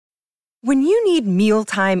When you need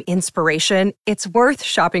mealtime inspiration, it's worth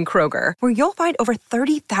shopping Kroger, where you'll find over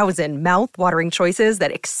 30,000 mouth-watering choices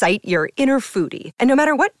that excite your inner foodie. And no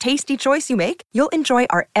matter what tasty choice you make, you'll enjoy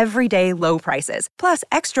our everyday low prices, plus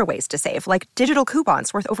extra ways to save, like digital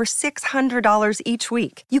coupons worth over $600 each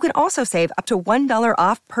week. You can also save up to $1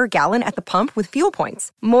 off per gallon at the pump with fuel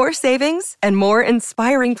points. More savings and more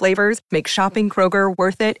inspiring flavors make shopping Kroger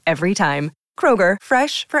worth it every time. Kroger,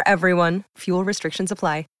 fresh for everyone. Fuel restrictions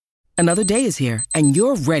apply. Another day is here, and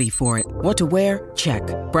you're ready for it. What to wear? Check.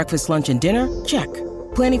 Breakfast, lunch, and dinner? Check.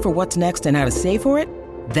 Planning for what's next and how to save for it?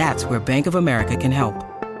 That's where Bank of America can help.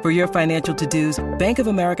 For your financial to-dos, Bank of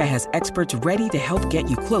America has experts ready to help get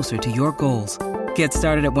you closer to your goals. Get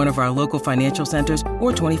started at one of our local financial centers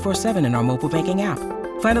or 24/7 in our mobile banking app.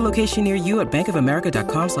 Find a location near you at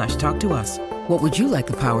bankofamerica.com/talktous. What would you like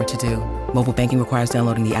the power to do? Mobile banking requires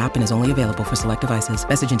downloading the app and is only available for select devices.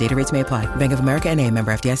 Message and data rates may apply. Bank of America N.A.,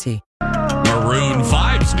 member FDIC. Maroon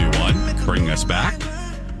 5's new one, bringing us back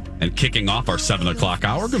and kicking off our 7 o'clock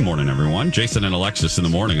hour. Good morning, everyone. Jason and Alexis in the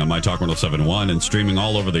morning on My Talk 1071 and streaming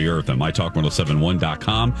all over the earth at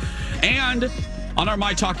MyTalk1071.com and on our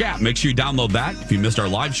My Talk app. Make sure you download that. If you missed our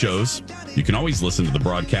live shows, you can always listen to the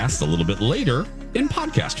broadcast a little bit later in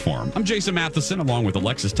podcast form. I'm Jason Matheson along with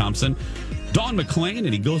Alexis Thompson, Dawn McLean,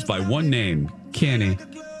 and he goes by one name, Kenny.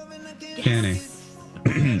 Kenny.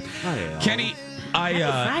 Kenny,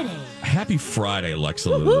 Happy Friday, Alexa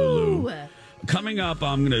Lulu. Coming up,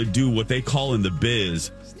 I'm going to do what they call in the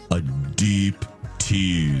biz a deep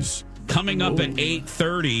tease. Coming up at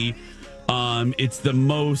 8:30, it's the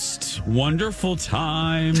most wonderful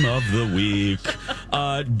time of the week.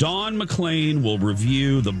 Dawn McLean will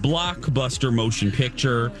review the blockbuster motion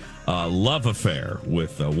picture Love Affair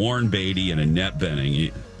with Warren Beatty and Annette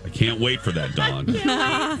Bening. I can't wait for that, Dawn.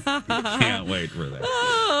 Can't wait for that.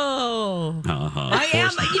 Oh. I am.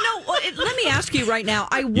 Let me ask you right now.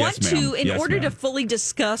 I want to, in order to fully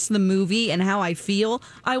discuss the movie and how I feel,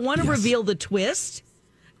 I want to reveal the twist.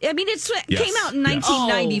 I mean, it came out in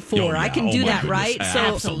 1994. I can do that, right?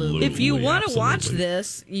 So if you want to watch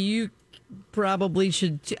this, you probably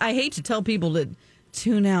should. I hate to tell people to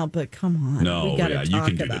tune out, but come on. No, we gotta you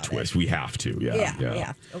can do the about twist. it. We have to.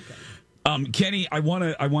 Yeah. Okay. Kenny, I want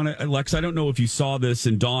to, Alex, I don't know if you saw this,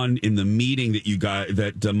 and Dawn, in the meeting that you got,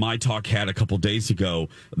 that My Talk had a couple days ago,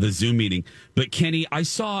 the Zoom meeting. But Kenny, I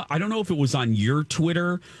don't know if it was on your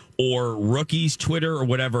Twitter or Rookie's Twitter or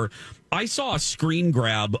whatever. I saw a screen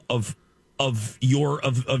grab of your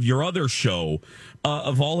other show,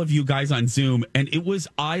 of all of you guys on Zoom, and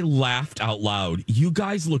I laughed out loud. You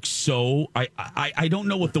guys look so, I don't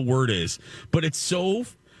know what the word is, but it's so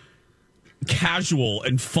casual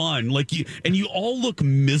and fun, like you all look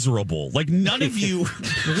miserable, like none of you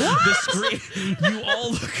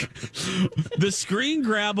the screen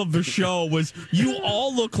grab of the show was, you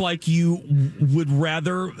all look like you would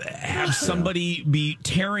rather have somebody be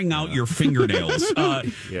tearing out your fingernails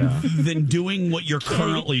than doing what you're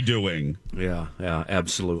currently doing. Yeah,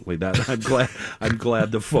 absolutely. That I'm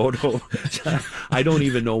glad the photo. I don't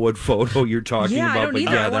even know what photo you're talking about, I don't but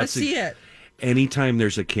either. I want to see it. Anytime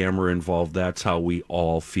there's a camera involved, that's how we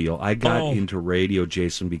all feel. I got into radio,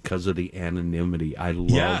 Jason, because of the anonymity. I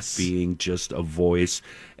love being just a voice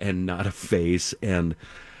and not a face. And,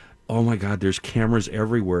 oh, my God, there's cameras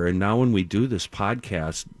everywhere. And now when we do this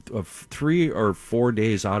podcast, 3 or 4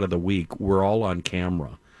 days out of the week, we're all on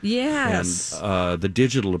camera. Yes. And the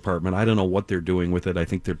digital department, I don't know what they're doing with it. I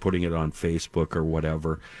think they're putting it on Facebook or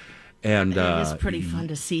whatever. And it is pretty fun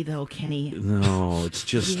to see, though, Kenny. No, it's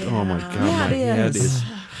just oh my God, my head is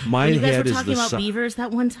my when you guys head were is talking the about beavers that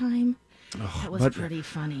one time. That was pretty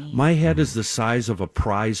funny. My head is the size of a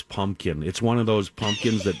prize pumpkin. It's one of those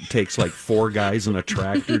pumpkins that takes like 4 guys in a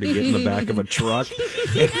tractor to get in the back of a truck.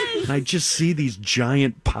 And I just see these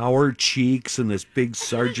giant power cheeks and this big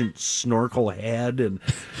sergeant snorkel head, and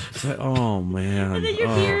oh man, and then your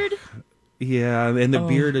beard. Yeah, and the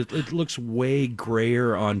beard, it looks way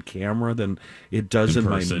grayer on camera than it does in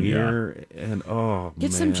person, my mirror. Yeah. And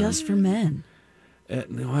get some Just for Men.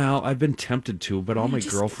 Well, I've been tempted to, but all my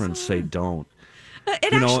girlfriends say don't.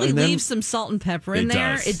 It actually leaves some salt and pepper in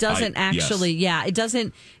there. It doesn't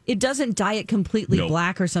it doesn't dye it completely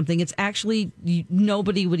black or something. It's actually,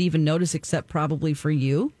 nobody would even notice except probably for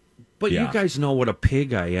you. But you guys know what a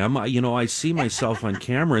pig I am. I see myself on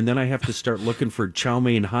camera, and then I have to start looking for chow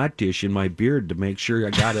mein hot dish in my beard to make sure I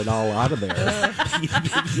got it all out of there.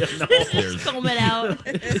 Comb it out.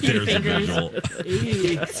 Your fingers.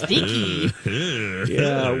 Stinky.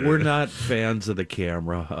 Yeah, we're not fans of the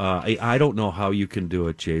camera. I don't know how you can do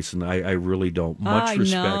it, Jason. I really don't. Much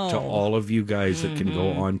respect to all of you guys that can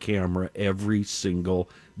go on camera every single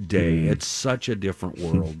day. It's such a different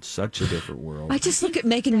world. Such a different world. I just look at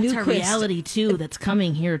Megan Newquist. That's our reality, too, that's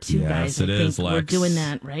coming here, too, guys. Yes, it is, Lex. We're doing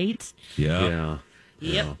that, right? Yeah.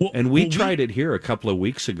 Yep. Well, and we tried it here a couple of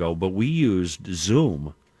weeks ago, but we used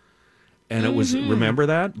Zoom. And it was, remember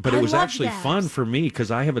that? But it was actually fun for me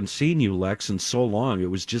because I haven't seen you, Lex, in so long. It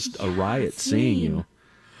was just a riot seeing you.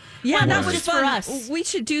 Yeah, that was just fun. for us. We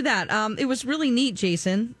should do that. It was really neat,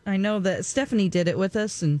 Jason. I know that Stephanie did it with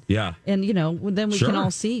us, and then we can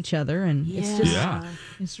all see each other, and it's just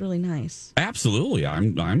it's really nice. Absolutely,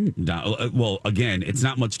 I'm down. Well, again, it's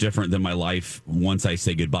not much different than my life once I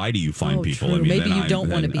say goodbye to you, fine people. True. I mean, maybe you don't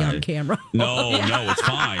want to be on camera. No, it's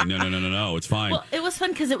fine. No, it's fine. Well, it was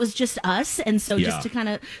fun because it was just us, and so just to kind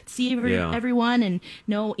of see everyone and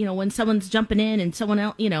know, when someone's jumping in and someone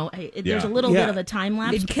else, there's a little bit of a time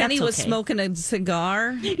lapse. Kenny was smoking a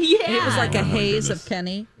cigar. Yeah. It was like a haze of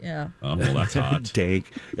Kenny. Yeah. Oh, well, that's hot.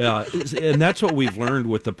 Dank. And that's what we've learned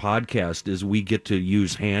with the podcast is we get to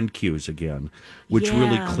use hand cues again, which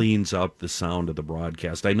really cleans up the sound of the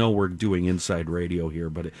broadcast. I know we're doing inside radio here,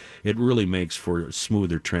 but it really makes for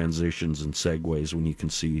smoother transitions and segues when you can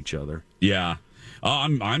see each other. Yeah.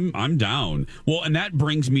 I'm down. Well, and that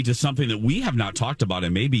brings me to something that we have not talked about,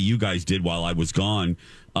 and maybe you guys did while I was gone,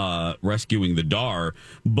 rescuing the DAR.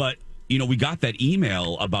 But we got that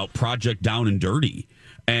email about Project Down and Dirty,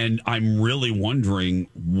 and I'm really wondering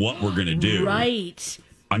what we're gonna do. Right.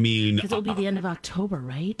 I mean, because it'll be the end of October,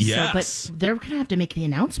 right? Yes. So, but they're gonna have to make the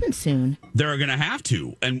announcement soon. They're gonna have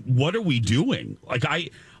to. And what are we doing? Like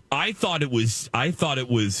I thought it was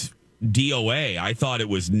DOA. I thought it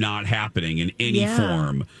was not happening in any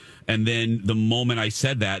form. And then the moment I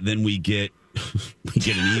said that, then we get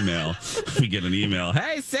an email. We get an email.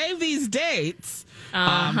 Hey, save these dates.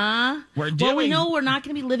 We're doing. Well, we know we're not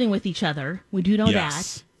going to be living with each other. We do know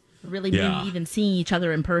that. Really, maybe even seeing each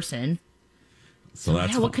other in person. So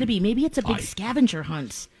that's what could it be? Maybe it's a big scavenger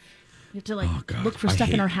hunt. You have to look for stuff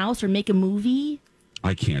in our house or make a movie.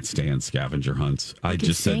 I can't stand scavenger hunts. I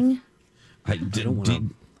just sing. Any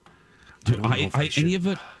of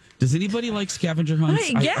it? Does anybody like scavenger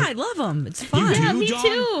hunts? I love them. It's fun. You do, yeah, me Dawn?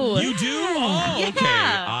 too. You do? Oh, okay.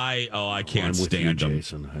 I can't stand them.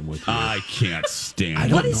 Jason, I'm with you. I can't stand them. I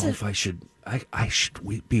don't know if I should. I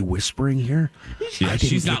should be whispering here. Yeah,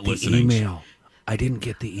 she's not listening. Email. I didn't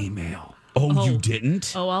get the email. Oh, you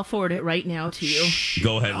didn't? Oh, I'll forward it right now to you.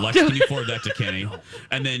 Go ahead, Lex. Can you forward that to Kenny?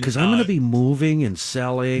 And then because I'm going to be moving and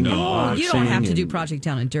selling. No, you don't have to do Project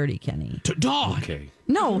Down and Dirty, Kenny. Dawn. Okay.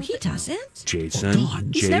 No, he doesn't. Jason.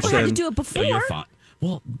 Dawn. He's never had to do it before. No, you're fine.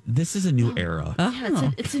 Well, this is a new era. Yeah,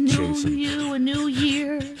 it's a new you, a new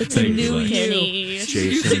year. It's a new you.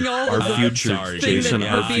 Jason, our future. Jason,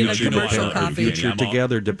 our future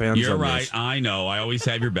together depends on this. You're right. I know. I always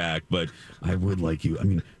have your back, but I would like you. I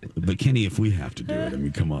mean, but Kenny, if we have to do it, I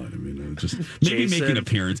mean, come on. I mean, just maybe make an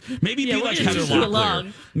appearance. Maybe be like Heather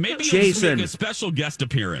Locklear. Maybe Jason make a special guest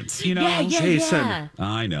appearance. Jason.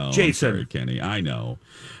 I know. Jason, I'm sorry, Kenny. I know.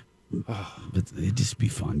 But it'd just be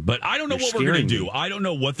fun. But I don't know what we're going to do. I don't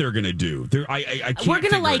know what they're going to do. I can't. We're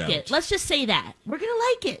going to like it. Let's just say that. We're going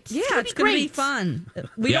to like it. Yeah, it's going to be fun.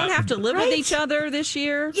 We don't have to live with each other this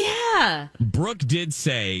year. Yeah. Brooke did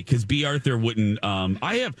say, because B. Arthur wouldn't.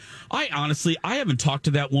 I honestly haven't talked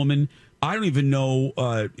to that woman. I don't even know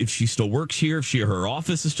if she still works here, if her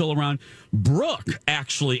office is still around. Brooke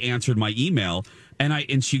actually answered my email.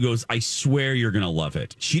 And she goes, I swear you're going to love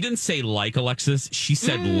it. She didn't say like Alexis. She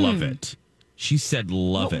said love it. She said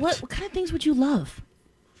love it. What kind of things would you love?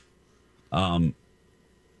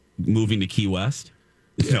 Moving to Key West?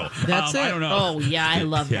 No. That's it. I don't know. Oh, yeah, I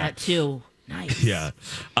love that too. Nice. Yeah.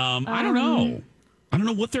 I don't know. I don't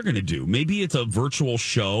know what they're going to do. Maybe it's a virtual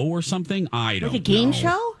show or something. I don't know. Like a game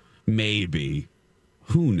show? Maybe.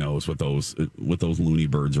 Who knows what those loony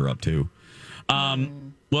birds are up to.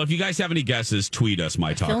 Well, if you guys have any guesses, tweet us,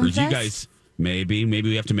 My Talkers. You guys, maybe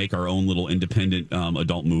we have to make our own little independent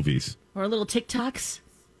adult movies. Or little TikToks.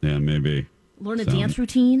 Yeah, maybe. Learn a dance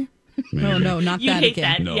routine. No, not you that hate again.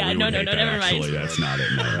 That. No, yeah, no, never mind. Actually, that's not it.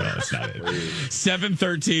 No, that's not it.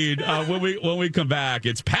 7:13. When we come back,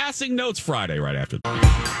 it's Passing Notes Friday right after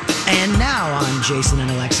that. And now on Jason and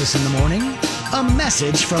Alexis in the Morning, a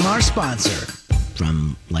message from our sponsor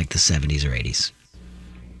from like the 70s or 80s.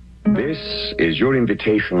 This is your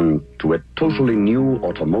invitation to a totally new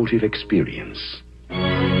automotive experience.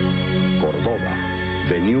 Cordova,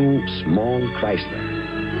 the new small Chrysler.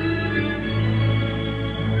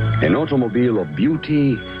 An automobile of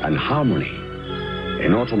beauty and harmony.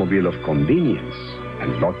 An automobile of convenience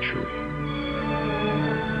and luxury.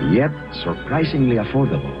 Yet surprisingly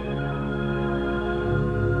affordable.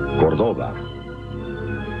 Cordova,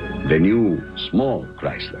 the new small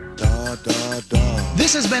Chrysler.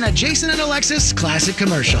 This has been a Jason and Alexis classic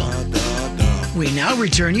commercial. We now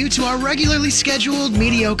return you to our regularly scheduled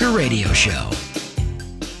mediocre radio show.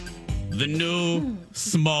 The new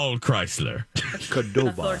small Chrysler.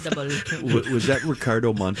 Cordoba. Was that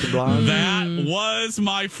Ricardo Montalban? That was,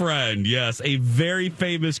 my friend. Yes, a very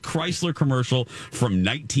famous Chrysler commercial from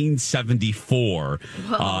 1974,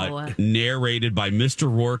 narrated by Mr.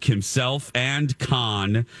 Rourke himself and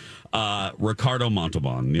Khan. Ricardo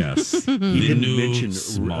Montalban, yes. He didn't mention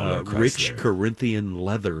rich Corinthian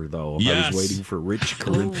leather, though. Yes. I was waiting for rich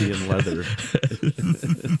Corinthian leather.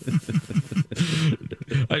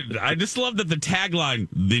 I just love that the tagline,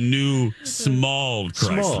 the new small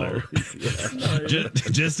Chrysler.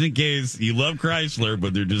 Just in case you love Chrysler,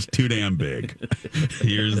 but they're just too damn big.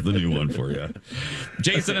 Here's the new one for you.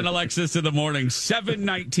 Jason and Alexis in the morning,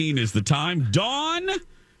 7:19 is the time. Dawn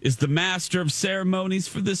is the master of ceremonies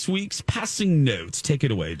for this week's Passing Notes. Take it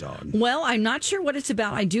away, Dawn. Well, I'm not sure what it's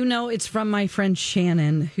about. I do know it's from my friend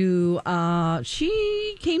Shannon, who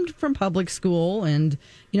she came from public school. And,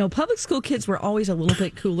 public school kids were always a little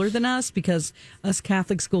bit cooler than us because us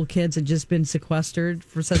Catholic school kids had just been sequestered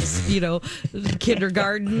for since,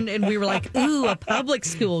 kindergarten. And we were like, ooh, a public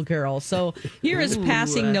school girl. So here is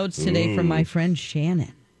Passing Notes today from my friend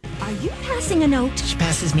Shannon. Are you passing a note? She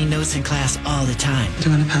passes me notes in class all the time.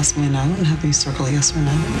 Do you want to pass me a note and have me circle yes or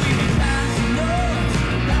no?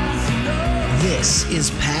 This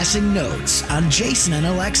is Passing Notes on Jason and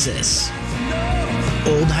Alexis.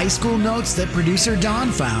 Old high school notes that producer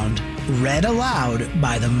Dawn found, read aloud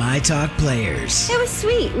by the My Talk players. It was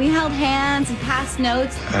sweet. We held hands and passed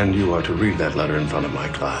notes. And you are to read that letter in front of my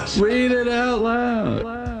class. Read it out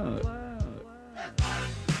loud.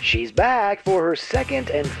 She's back for her second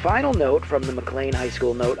and final note from the McLean High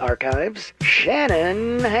School Note Archives.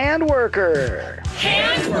 Shannon Handworker.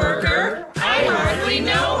 Handworker? I hardly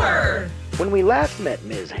know her. When we last met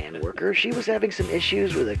Ms. Handworker, she was having some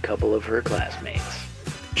issues with a couple of her classmates.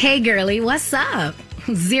 Hey, girlie, what's up?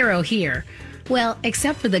 Zero here. Well,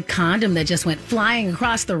 except for the condom that just went flying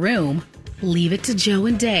across the room. Leave it to Joe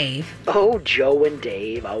and Dave. Oh, Joe and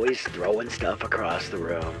Dave, always throwing stuff across the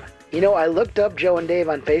room. I looked up Joe and Dave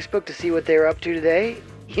on Facebook to see what they were up to today.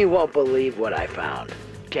 You won't believe what I found.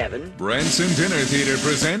 Kevin? Branson Dinner Theater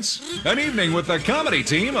presents an evening with the comedy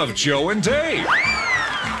team of Joe and Dave.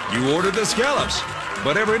 You ordered the scallops,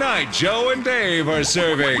 but every night Joe and Dave are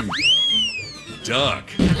serving duck.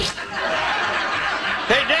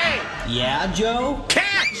 Hey, Dave! Yeah, Joe?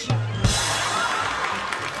 Catch!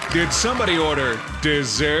 Did somebody order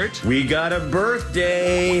dessert? We got a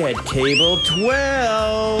birthday at table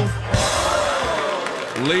 12.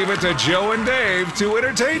 Leave it to Joe and Dave to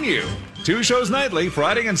entertain you. 2 shows nightly,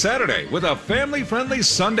 Friday and Saturday, with a family-friendly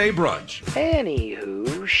Sunday brunch.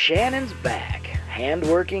 Anywho, Shannon's back.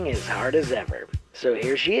 Handworking as hard as ever. So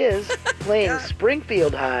here she is, playing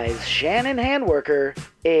Springfield High's Shannon Handworker.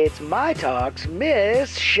 It's My Talk's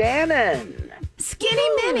Miss Shannon. Skinny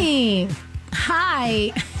Minnie.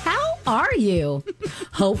 Hi, how are you?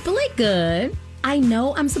 Hopefully good. I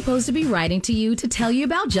know I'm supposed to be writing to you to tell you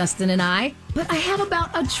about Justin and I, but I have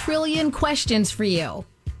about 1 trillion questions for you.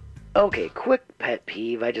 Okay, quick pet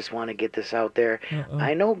peeve. I just want to get this out there.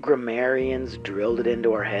 I know grammarians drilled it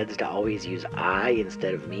into our heads to always use I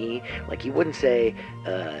instead of me. Like you wouldn't say,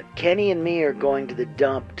 Kenny and me are going to the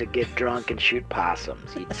dump to get drunk and shoot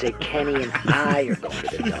possums. You'd say Kenny and I are going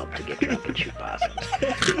to the dump to get drunk and shoot possums.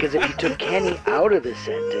 Because if you took Kenny out of the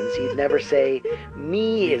sentence, you'd never say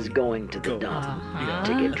me is going to the dump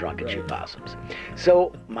to get drunk and shoot possums.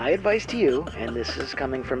 So my advice to you, and this is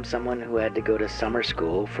coming from someone who had to go to summer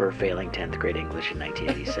school for failing 10th grade English in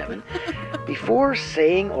 1987. Before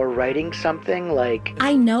saying or writing something like,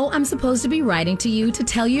 I know I'm supposed to be writing to you to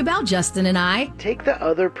tell you about Justin and I, take the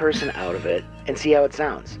other person out of it and see how it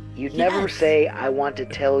sounds. You'd never say, I want to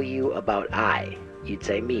tell you about I. You'd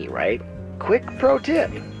say me, right? Quick pro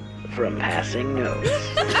tip from Passing Notes.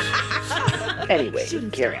 Anyway,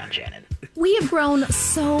 carry on, Shannon. We have grown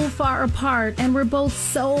so far apart and we're both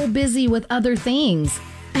so busy with other things.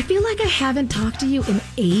 I feel like I haven't talked to you in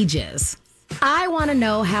ages. I want to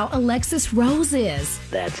know how Alexis Rose is.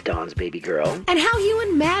 That's Dawn's baby girl. And how you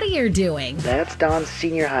and Maddie are doing. That's Dawn's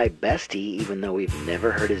senior high bestie, even though we've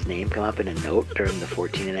never heard his name come up in a note during the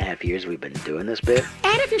 14 and a half years we've been doing this bit.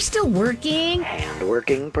 And if you're still working.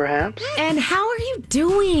 Handworking, perhaps. And how are you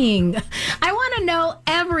doing? I want to know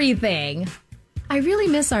everything. I really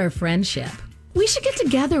miss our friendship. We should get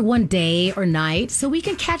together one day or night so we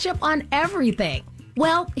can catch up on everything.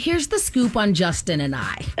 Well, here's the scoop on Justin and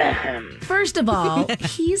I. First of all,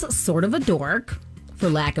 he's sort of a dork, for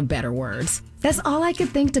lack of better words. That's all I could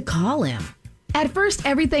think to call him. At first,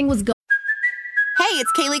 everything was going. Hey,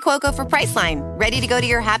 it's Kaylee Cuoco for Priceline. Ready to go to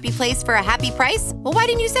your happy place for a happy price? Well, why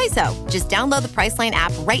didn't you say so? Just download the Priceline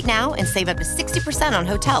app right now and save up to 60% on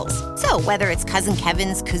hotels. So whether it's Cousin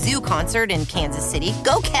Kevin's Kazoo Concert in Kansas City,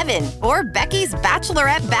 go Kevin, or Becky's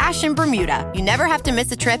Bachelorette Bash in Bermuda, you never have to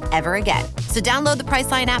miss a trip ever again. So download the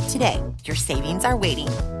Priceline app today. Your savings are waiting.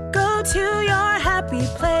 Go to your happy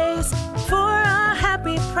place for a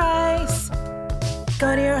happy price.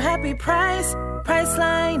 Go to your happy price,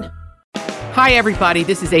 Priceline. Hi, everybody.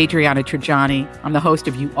 This is Adriana Trajani. I'm the host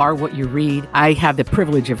of You Are What You Read. I have the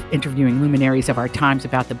privilege of interviewing luminaries of our times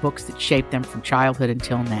about the books that shaped them from childhood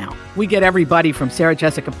until now. We get everybody from Sarah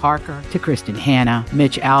Jessica Parker to Kristen Hanna,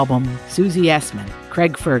 Mitch Albom, Susie Essman,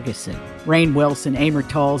 Craig Ferguson, Rainn Wilson, Amor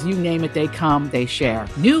Tolls, you name it, they come, they share.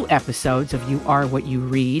 New episodes of You Are What You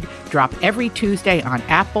Read drop every Tuesday on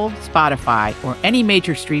Apple, Spotify, or any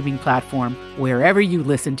major streaming platform wherever you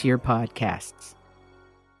listen to your podcasts.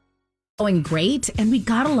 Going great, and we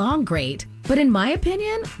got along great. But in my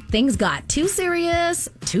opinion, things got too serious,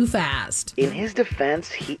 too fast. In his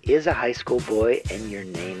defense, he is a high school boy, and your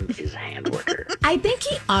name is Handworker. I think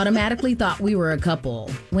he automatically thought we were a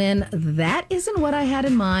couple, when that isn't what I had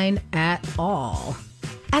in mind at all.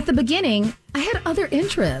 At the beginning, I had other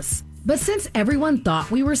interests. But since everyone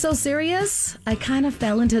thought we were so serious, I kind of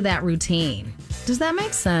fell into that routine. Does that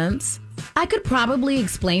make sense? I could probably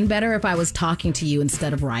explain better if I was talking to you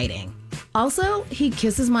instead of writing. Also, he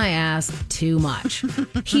kisses my ass too much.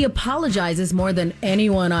 He apologizes more than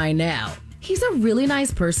anyone I know. He's a really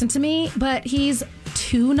nice person to me, but he's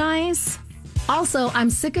too nice. Also, I'm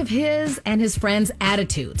sick of his and his friends'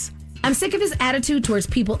 attitudes. I'm sick of his attitude towards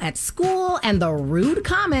people at school and the rude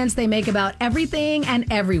comments they make about everything and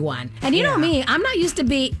everyone. And you know me, I'm not used to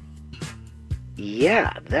be...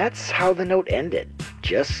 Yeah, that's how the note ended.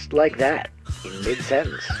 Just like that, in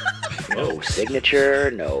mid-sentence. No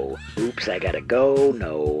signature, no oops, I gotta go,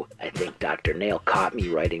 no I think Dr. Nail caught me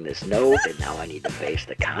writing this note and now I need to face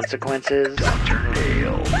the consequences. Dr.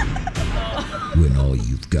 Nail. When all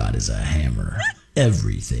you've got is a hammer,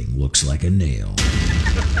 everything looks like a nail.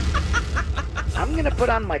 I'm gonna put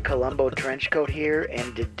on my Columbo trench coat here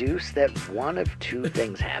and deduce that one of two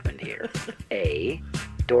things happened here. A,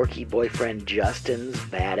 dorky boyfriend Justin's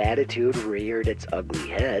bad attitude reared its ugly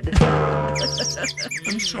head.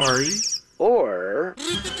 I'm sorry. Or...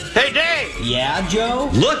 Hey, Dave! Yeah, Joe?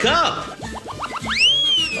 Look up!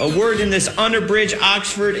 A word in this Underbridge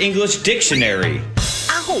Oxford English Dictionary.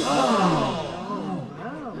 Ow!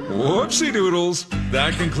 Whoopsie doodles.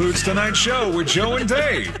 That concludes tonight's show with Joe and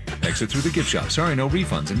Dave. Exit through the gift shop. Sorry, no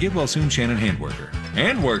refunds. And get well soon, Shannon Handworker.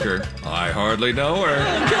 Handworker? I hardly know her.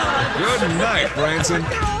 Good night, Branson.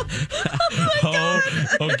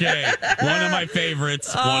 Okay. One of my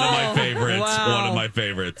favorites. One of my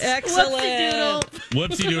favorites. Excellent.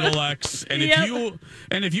 Whoopsie doodle X. And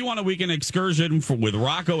if you want a weekend excursion with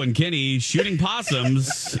Rocco and Kenny shooting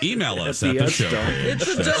possums, email us at the show. It's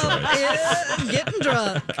a dump. Yeah, getting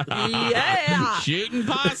drunk. Yeah. Shooting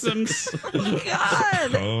possums.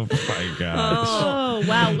 God. Oh my gosh. Oh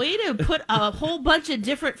wow. Way to put a whole bunch of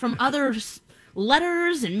different from other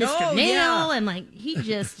letters and Mr. Nail and he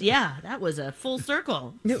just that was a full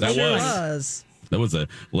circle. That was. That was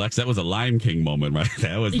a Lime King moment, right?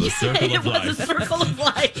 That was the circle of life. It was a circle of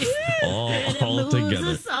life. all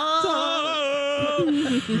together.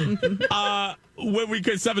 When we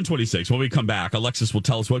get 7:26, when we come back, Alexis will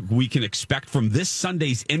tell us what we can expect from this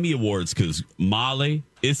Sunday's Emmy Awards. Because Molly,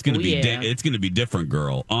 it's going to it's going to be different,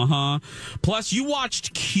 girl. Plus, you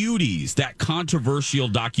watched Cuties, that controversial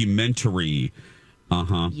documentary.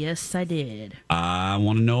 Yes, I did. I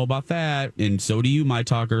want to know about that, and so do you, my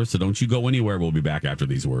talker. So don't you go anywhere. We'll be back after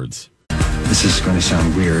these words. This is going to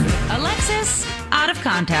sound weird. Alexis, out of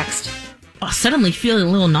context. Suddenly feeling a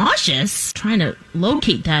little nauseous, trying to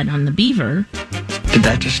locate that on the beaver. Did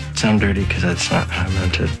that just sound dirty? Because that's not how I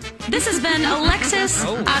meant it. This has been Alexis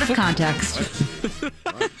out of context.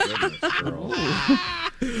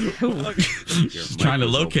 Just trying to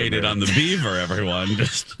locate it on the beaver, everyone. I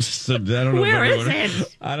don't know Where is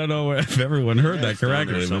it? I don't know if everyone heard that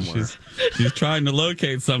correctly, but she's trying to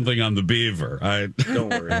locate something on the beaver. Don't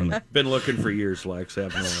worry. I've been looking for years, Lex. I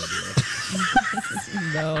have no idea.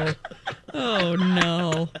 No. Oh,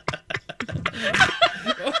 no.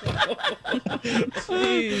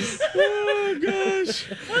 Jeez. Oh, gosh.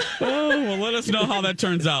 Oh, well, let us know how that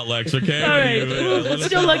turns out, Lex, okay? All right.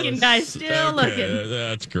 Still looking, guys. Still looking.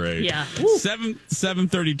 That's great. Yeah.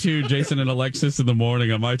 7:32, Jason and Alexis in the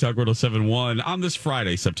morning on My Talk 107.1 on this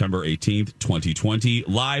Friday, September 18th, 2020.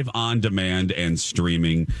 Live on demand and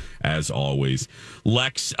streaming, as always.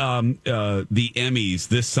 Lex, the Emmys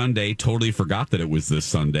this Sunday, totally forgot that it was this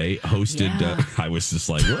Sunday, hosted. Yeah. I was just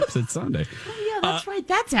like, whoops, it's Sunday. Oh, yeah, that's right.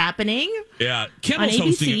 That's happening. Yeah. Kimmel's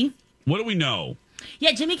hosting it. What do we know?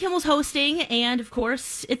 Yeah, Jimmy Kimmel's hosting, and of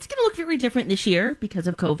course, it's going to look very different this year because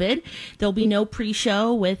of COVID. There'll be no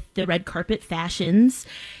pre-show with the red carpet fashions.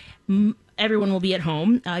 Everyone will be at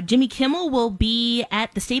home. Jimmy Kimmel will be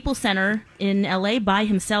at the Staples Center in L.A. by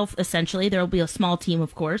himself, essentially. There will be a small team,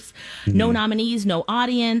 of course. Mm-hmm. No nominees, no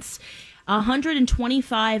audience.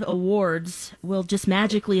 125 awards will just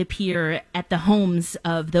magically appear at the homes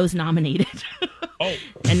of those nominated. Oh.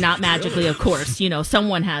 And not magically, of course. You know,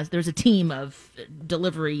 there's a team of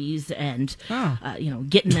deliveries and,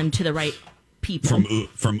 getting them to the right people.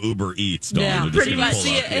 From Uber Eats. Dawn. Yeah, pretty much.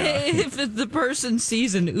 If the person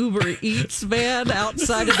sees an Uber Eats van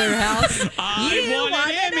outside of their house, I want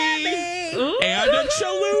an Emmy and a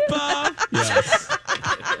chalupa. Yes.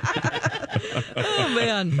 Oh,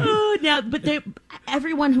 man. Oh, now, but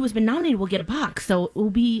everyone who has been nominated will get a box, so it will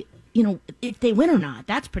be, if they win or not.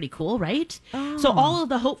 That's pretty cool, right? Oh. So all of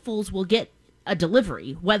the hopefuls will get a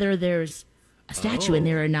delivery, whether there's a statue in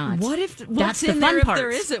there or not. What's in there if there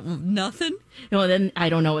isn't nothing? No, then I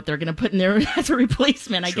don't know what they're going to put in there as a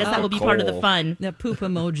replacement. I guess that will be part of the fun. The poop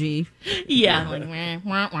emoji. Yeah. Like,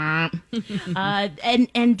 wah, wah.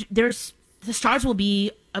 And the stars will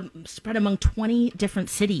be spread among 20 different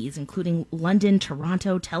cities, including London,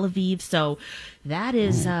 Toronto, Tel Aviv. So that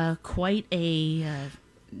is quite a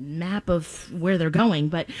map of where they're going.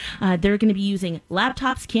 But they're going to be using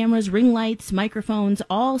laptops, cameras, ring lights, microphones,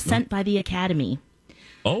 all sent by the Academy.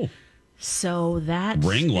 Oh. So that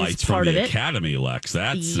ring lights from the Academy, Lex.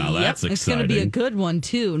 That's exciting. It's going to be a good one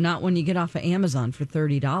too. Not when you get off of Amazon for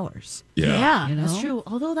 $30. Yeah, that's true.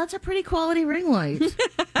 Although that's a pretty quality ring light.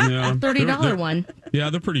 Yeah, $30 one.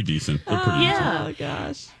 Yeah, they're pretty decent. Oh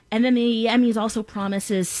gosh. And then the Emmys also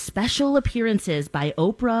promises special appearances by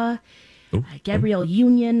Oprah, Gabrielle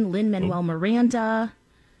Union, Lin-Manuel Miranda,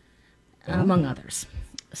 among others.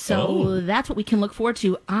 So that's what we can look forward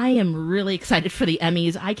to. I am really excited for the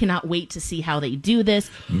Emmys. I cannot wait to see how they do this.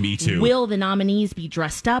 Me too. Will the nominees be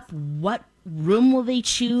dressed up? What room will they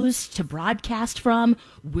choose to broadcast from?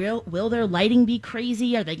 Will their lighting be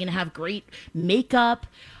crazy? Are they going to have great makeup?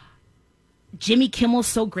 Jimmy Kimmel's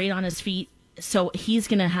so great on his feet, so he's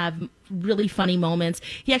going to have really funny moments.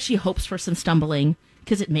 He actually hopes for some stumbling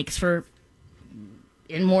because it makes for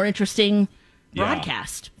a more interesting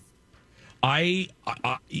broadcast.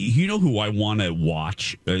 You know who I want to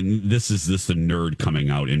watch, and this is the nerd coming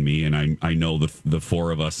out in me, and I know the four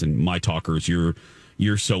of us and my talkers,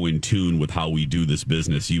 you're so in tune with how we do this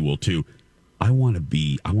business, you will too. I want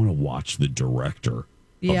to watch the director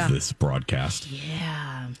of this broadcast.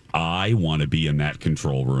 Yeah. I want to be in that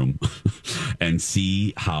control room and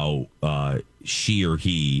see how she or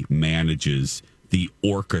he manages the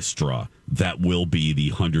orchestra that will be the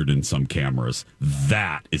 100 and some cameras.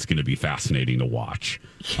 That is going to be fascinating to watch.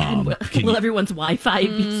 Will everyone's Wi-Fi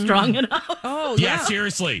be strong enough? Oh, yeah,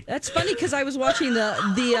 seriously. That's funny because I was watching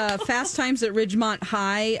the Fast Times at Ridgemont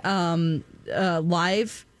High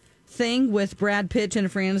live thing with Brad Pitt,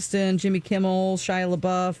 Jennifer Aniston, Jimmy Kimmel, Shia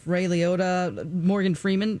LaBeouf, Ray Liotta, Morgan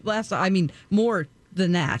Freeman. More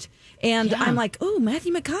than that. And I'm like, oh,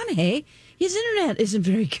 Matthew McConaughey. His internet isn't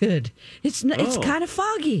very good. It's kind of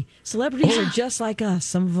foggy. Celebrities are just like us.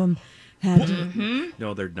 Some of them had.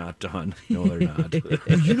 No, they're not, Dawn. No, they're not.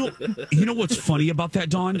 You know what's funny about that,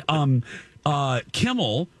 Dawn?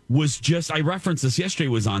 Kimmel was just. I referenced this yesterday.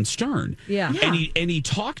 Was on Stern. Yeah. And he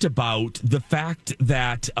talked about the fact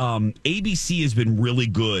that ABC has been really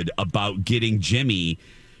good about getting Jimmy.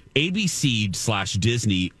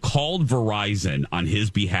 ABC/Disney called Verizon on his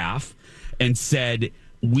behalf and said,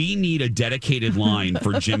 we need a dedicated line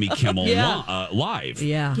for Jimmy Kimmel live.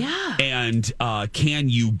 Yeah. And can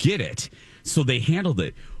you get it? So they handled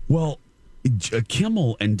it. Well,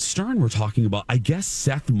 Kimmel and Stern were talking about, I guess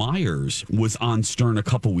Seth Meyers was on Stern a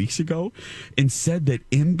couple weeks ago and said that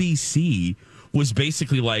NBC was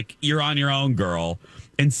basically like, you're on your own, girl.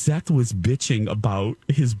 And Seth was bitching about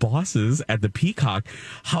his bosses at the Peacock,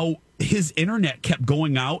 how his internet kept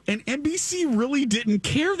going out, and NBC really didn't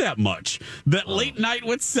care that much that Late Night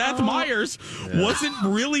with Seth Meyers wasn't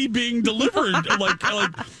really being delivered. like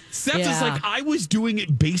Seth is like, I was doing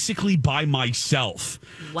it basically by myself.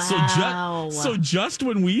 Wow. So just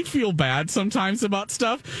when we feel bad sometimes about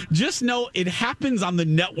stuff, just know it happens on the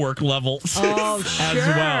network level as well.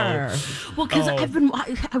 Well, because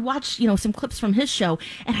I watched some clips from his show,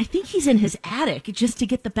 and I think he's in his attic just to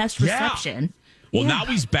get the best reception. Well, now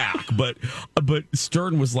he's back, but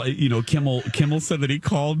Stern was like, Kimmel said that he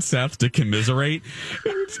called Seth to commiserate.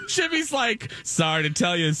 Jimmy's like, sorry to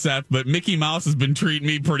tell you, Seth, but Mickey Mouse has been treating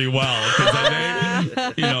me pretty well.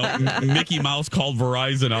 Mickey Mouse called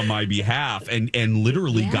Verizon on my behalf and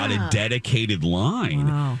literally got a dedicated line.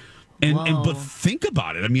 Wow. But think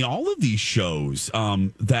about it. I mean, all of these shows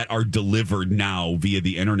that are delivered now via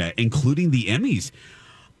the internet, including the Emmys.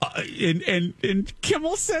 And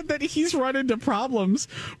Kimmel said that he's run into problems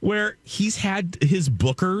where he's had his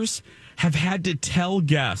bookers have had to tell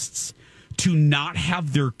guests to not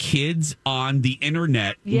have their kids on the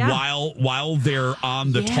internet while they're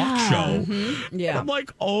on the talk show. Mm-hmm. Yeah. I'm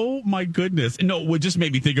like, oh my goodness. No, what just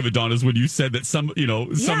made me think of it, Dawn, is when you said that some of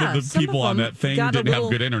the people on that thing didn't have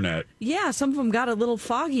good internet. Yeah, some of them got a little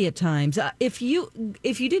foggy at times. If you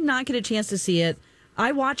did not get a chance to see it,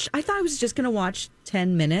 I thought I was just going to watch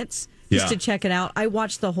 10 minutes just to check it out. I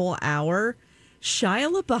watched the whole hour.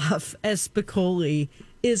 Shia LaBeouf as Spicoli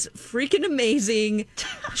is freaking amazing.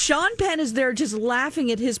 Sean Penn is there just laughing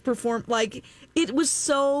at his performance. Like, it was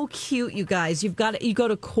so cute, you guys. You go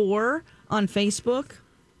to Core on Facebook.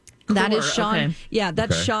 That is Sean. Okay. Yeah,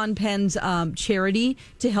 that's Sean Penn's charity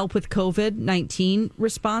to help with COVID-19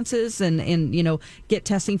 responses and get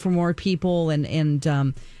testing for more people and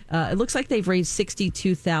it looks like they've raised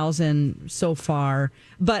 $62,000 so far,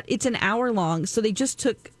 but it's an hour long. So they just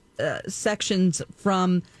took sections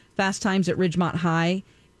from Fast Times at Ridgemont High,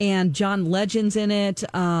 and John Legend's in it.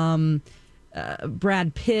 Brad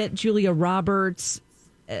Pitt, Julia Roberts,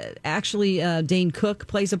 Dane Cook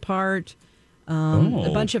plays a part.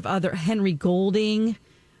 A bunch of other Henry Golding.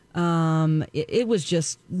 It was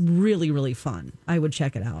just really, really fun. I would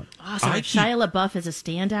check it out. Awesome. Shia LaBeouf is a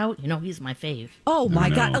standout. He's my fave. Oh my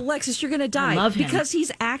God, Alexis, you're gonna die. I love him. Because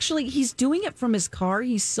he's doing it from his car.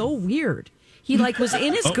 He's so weird. He was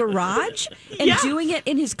in his garage and doing it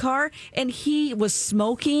in his car, and he was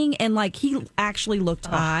smoking, and he actually looked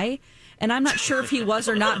high. And I'm not sure if he was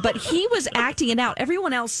or not, but he was acting it out.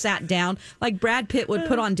 Everyone else sat down. Like Brad Pitt would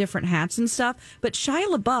put on different hats and stuff, but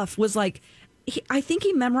Shia LaBeouf was like, I think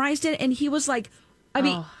he memorized it, and he was like,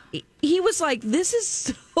 he was like, this is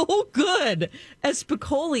so good as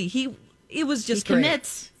Spicoli. It was just he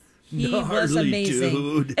commits. He was amazing.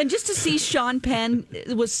 Dude. And just to see Sean Penn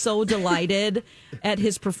was so delighted at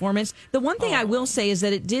his performance. The one thing I will say is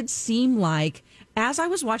that it did seem like, as I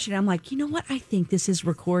was watching it, I'm like, you know what? I think this is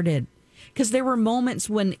recorded. Because there were moments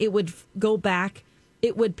when it would go back,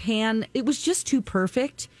 it would pan. It was just too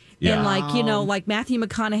perfect. Yeah. And like Matthew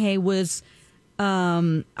McConaughey was...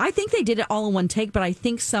 I think they did it all in one take, but I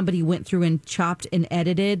think somebody went through and chopped and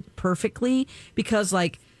edited perfectly because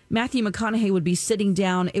Matthew McConaughey would be sitting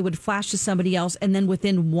down, it would flash to somebody else, and then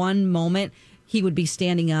within one moment he would be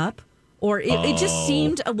standing up. Or it just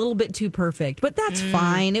seemed a little bit too perfect, but that's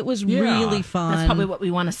fine. It was really fun. That's probably what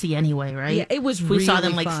we want to see anyway, right? Yeah, it was. We saw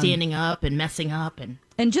them standing up and messing up, and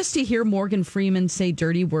just to hear Morgan Freeman say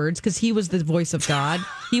dirty words because he was the voice of God.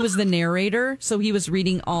 He was the narrator, so he was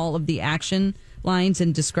reading all of the action lines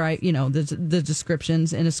and describe, the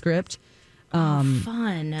descriptions in a script.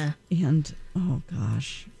 Fun. And oh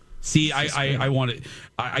gosh. See,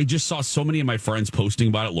 I just saw so many of my friends posting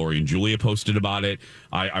about it. Lori and Julia posted about it.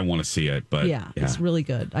 I want to see it, but yeah, it's really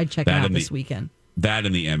good. I'd check it out this weekend. That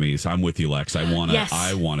and the Emmys. I'm with you, Lex. I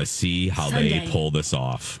want to see how they pull this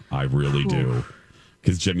off. I really do.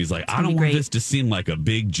 Because Jimmy's like, I don't want this to seem like a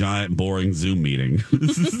big, giant, boring Zoom meeting.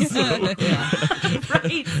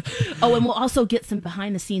 Right. Oh, and we'll also get some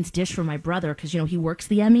behind-the-scenes dish from my brother because, he works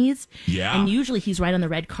the Emmys. Yeah. And usually he's right on the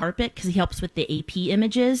red carpet because he helps with the AP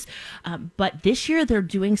images. But this year they're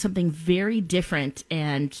doing something very different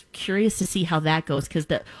and curious to see how that goes because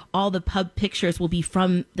all the pub pictures will be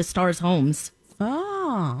from the stars' homes.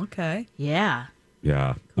 Oh, okay. Yeah.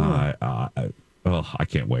 Yeah. Cool. I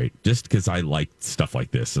can't wait. Just because I like stuff like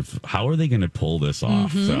this. Of how are they going to pull this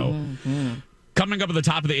off? Coming up at the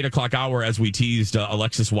top of the 8 o'clock hour, as we teased,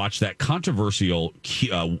 Alexis watched that controversial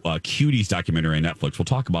Cuties documentary on Netflix. We'll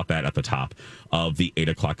talk about that at the top of the 8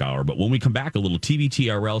 o'clock hour. But when we come back, a little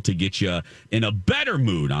TBTRL to get you in a better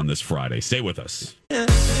mood on this Friday. Stay with us.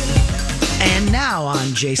 And now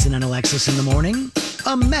on Jason and Alexis in the Morning,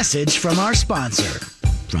 a message from our sponsor.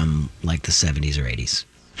 from like the 70s or 80s.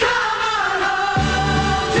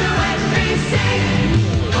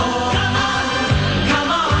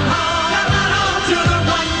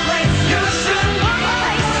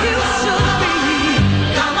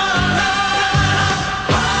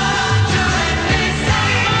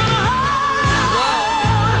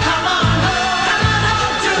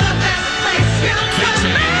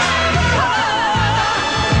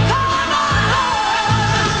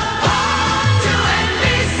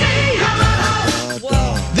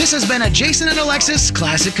 This has been a Jason and Alexis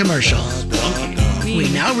classic commercial.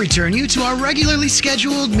 We now return you to our regularly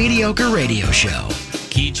scheduled mediocre radio show.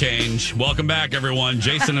 Key change. Welcome back, everyone.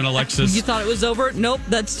 Jason and Alexis. You thought it was over? Nope,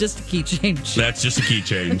 that's just a key change. That's just a key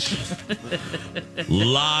change.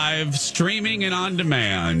 Live streaming and on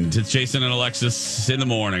demand. It's Jason and Alexis in the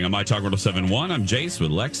morning on My Talk 107.1. I'm Jace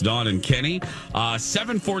with Lex, Dawn, and Kenny.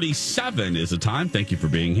 7:47 is the time. Thank you for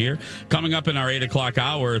being here. Coming up in our 8 o'clock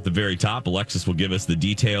hour at the very top, Alexis will give us the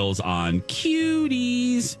details on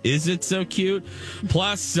Cuties. Is it so cute?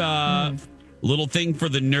 Plus, little thing for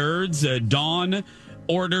the nerds. Dawn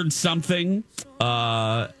ordered something.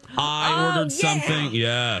 I ordered something.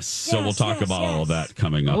 Yes. So we'll talk about all of that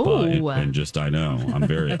coming up in just, I know. I'm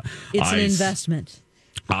very... It's an investment.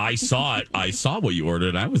 I saw it. I saw what you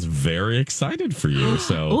ordered. I was very excited for you.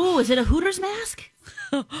 So. Oh, is it a Hooters mask?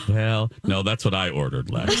 Well, no, that's what I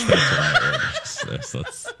ordered, Lex. That's what I ordered.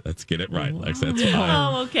 Let's get it right, Lex. That's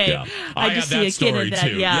what okay. Yeah. I just see a kid in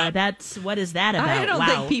that. Yeah, that's what is that about? I don't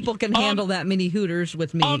think people can handle that many Hooters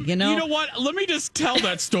with me. You know. You know what? Let me just tell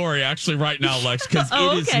that story actually right now, Lex, because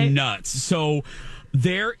it is nuts. So.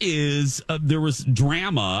 There was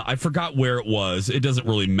drama. I forgot where it was. It doesn't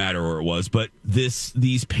really matter where it was, but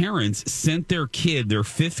these parents sent their kid, their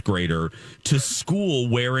 5th grader, to school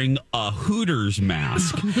wearing a Hooters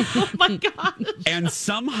mask. Oh my God. And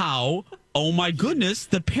somehow, oh my goodness,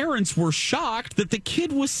 the parents were shocked that the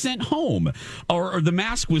kid was sent home or the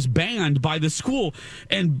mask was banned by the school.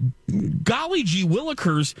 And golly gee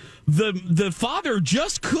willikers, the father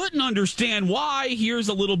just couldn't understand why. Here's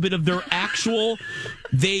a little bit of their actual...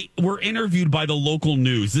 They were interviewed by the local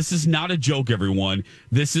news. This is not a joke, everyone.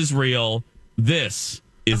 This is real. This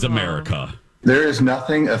is America. There is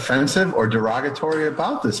nothing offensive or derogatory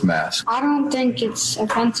about this mask. I don't think it's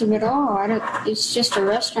offensive at all. It's just a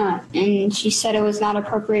restaurant. And she said it was not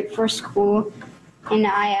appropriate for school. And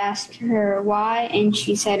I asked her why, and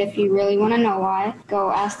she said, if you really want to know why,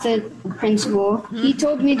 go ask the principal. He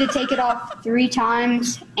told me to take it off 3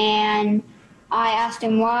 times, and I asked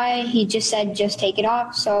him why. He just said, just take it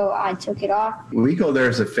off. So I took it off. We go there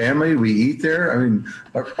as a family. We eat there. I mean,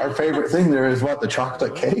 our favorite thing there is what? The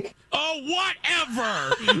chocolate cake? Oh,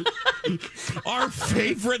 whatever. Our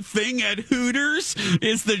favorite thing at Hooters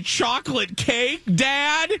is the chocolate cake,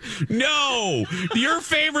 Dad? No. Your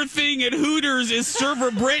favorite thing at Hooters is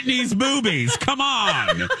Server Brittany's boobies. Come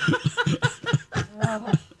on.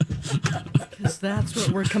 Because that's what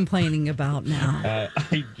we're complaining about now.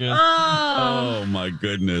 Oh my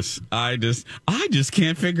goodness! I just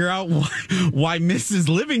can't figure out why Mrs.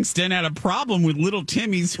 Livingston had a problem with little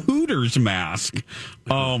Timmy's Hooters mask.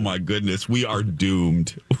 Oh my goodness, we are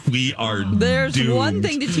doomed. There's one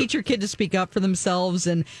thing to teach your kid to speak up for themselves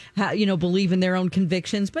and believe in their own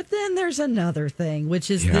convictions, but then there's another thing,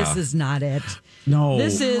 which is this is not it. No,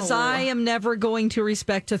 this is I am never going to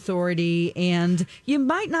respect authority, and you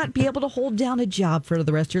might not be able to hold down a job for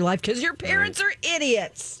the rest of your life because your parents are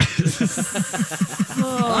idiots.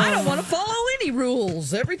 I don't want to follow any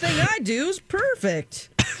rules. Everything I do is perfect.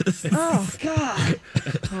 Oh, God.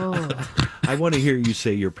 I want to hear you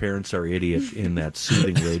say your parents are idiots in that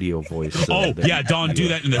soothing radio voice. Dawn, do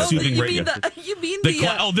that in the soothing radio. You mean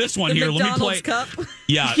this one here. Let me play. Cup?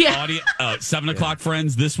 Yeah. 7 o'clock,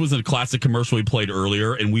 friends. This was a classic commercial we played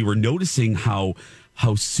earlier, and we were noticing how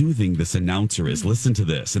soothing this announcer is. Listen to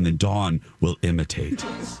this, and then Dawn will imitate.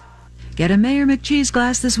 Get a Mayor McCheese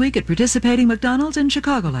glass this week at participating McDonald's in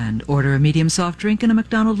Chicagoland. Order a medium soft drink in a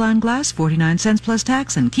McDonaldland glass, 49 cents plus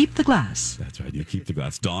tax, and keep the glass. That's right. You keep the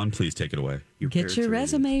glass. Dawn, please take it away. Get your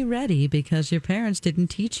resume ready because your parents didn't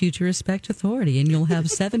teach you to respect authority, and you'll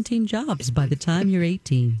have 17 jobs by the time you're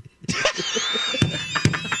 18.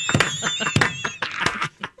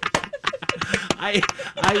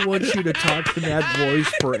 I want you to talk in that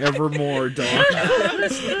voice forevermore, Dawn.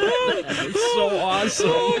 It's so awesome.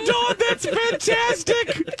 Oh, Dawn, that's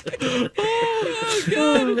fantastic. Oh,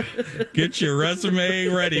 God. Get your resume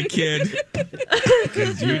ready, kid.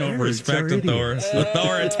 Because you don't respect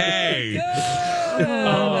authority.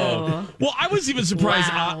 Well, I was even surprised.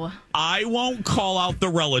 Wow. I won't call out the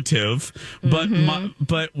relative, but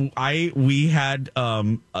we had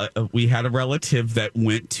a relative that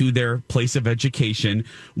went to their place of education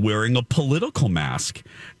wearing a political mask,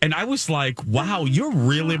 and I was like, "Wow, you're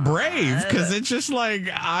really brave," because it's just like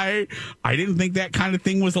I didn't think that kind of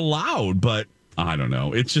thing was allowed, but I don't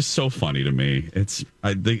know. It's just so funny to me. It's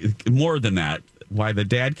more than that. Why the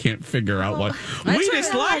dad can't figure out what we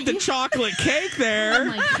just like the chocolate cake there. Oh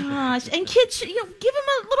my gosh! And kids, give him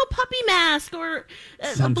a little puppy mask or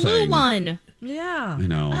a blue one. Yeah, I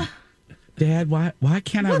know. Dad, why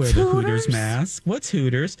can't I wear the Hooters mask? What's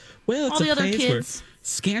Hooters? Well, it's all the a other place where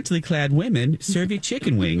scantily clad women serve you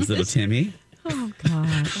chicken wings, little Timmy. Oh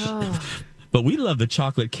gosh. Oh. But we love the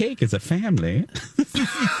chocolate cake as a family.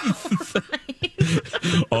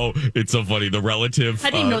 Oh, it's so funny. The relative. I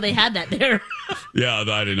didn't know they had that there. Yeah,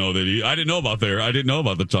 I didn't know that. I didn't know about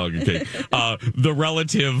the chocolate cake. The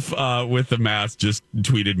relative with the mask just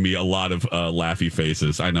tweeted me a lot of laughy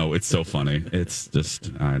faces. I know, it's so funny. It's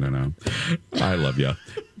just, I don't know. I love you.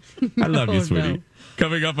 I love you, sweetie. No.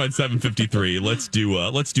 Coming up on 7:53, let's do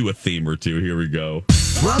a theme or two. Here we go.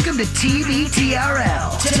 Welcome to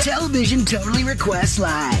TVTRL, Television Totally Request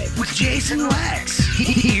Live with Jason Lex.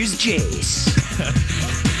 Here's Jace.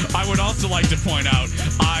 I would also like to point out,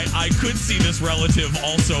 I could see this relative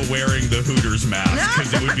also wearing the Hooters mask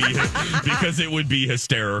because it would be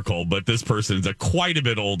hysterical. But this person's quite a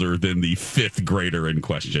bit older than the 5th grader in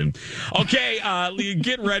question. Okay,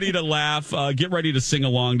 get ready to laugh. Get ready to sing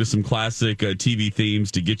along to some classic TV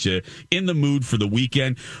themes to get you in the mood for the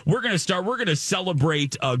weekend. We're going to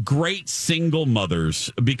celebrate great single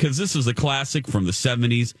mothers because this is a classic from the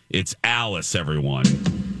 70s. It's Alice, everyone.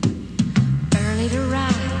 Early to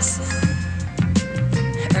rise,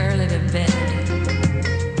 early to bed,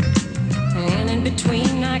 and in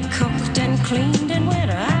between I cooked and cleaned and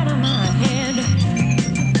went out of my head.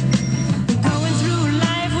 Going through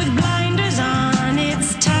life with blinders on,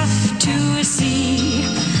 it's tough to see.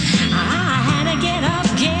 I had to get up,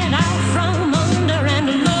 get out from under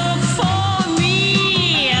and look for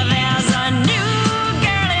me. There's a new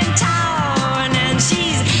girl in town and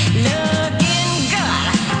she's looking good.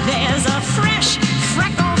 There's a fresh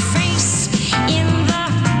freckle face in the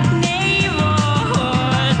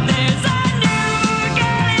neighborhood. There's a new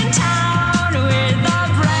girl in town with a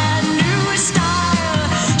brand new style.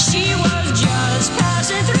 She was just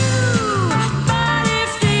passing through, but if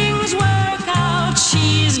things work out,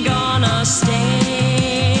 she's gonna stay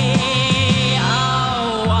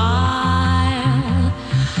a while.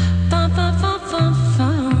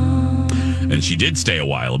 And she did stay a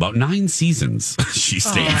while, about 9 seasons. She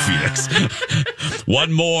stayed in Phoenix.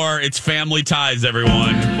 One more. It's Family Ties,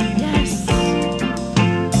 everyone. Yes.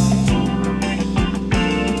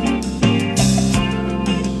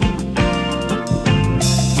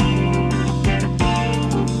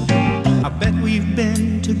 I bet we've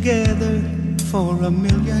been together for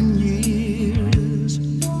 1,000,000 years.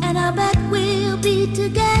 And I bet we'll be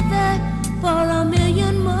together for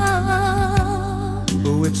 1,000,000 more.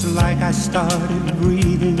 Oh, it's like I started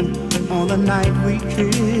breathing on the night we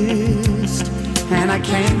kissed. And I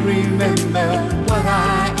can't remember what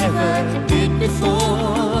I ever did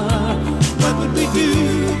before. What would we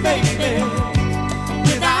do, baby,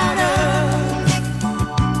 without us?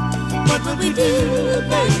 What would we do,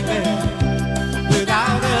 baby,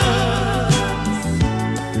 without us?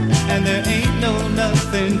 And there ain't no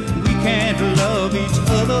nothing we can't love each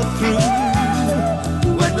other through.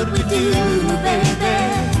 What would we do, baby,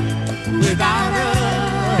 without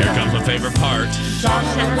us? Here comes my favorite part.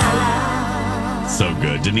 So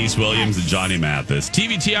good. Denise Williams and Johnny Mathis.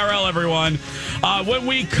 TVTRL, everyone. When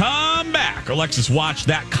we come back, Alexis watched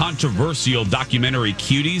that controversial documentary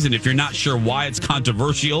Cuties. And if you're not sure why it's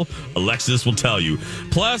controversial, Alexis will tell you.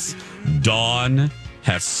 Plus, Dawn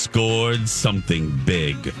has scored something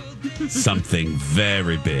big. Something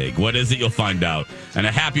very big. What is it? You'll find out. And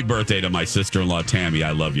a happy birthday to my sister-in-law, Tammy.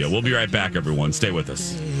 I love you. We'll be right back, everyone. Stay with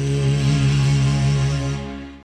us.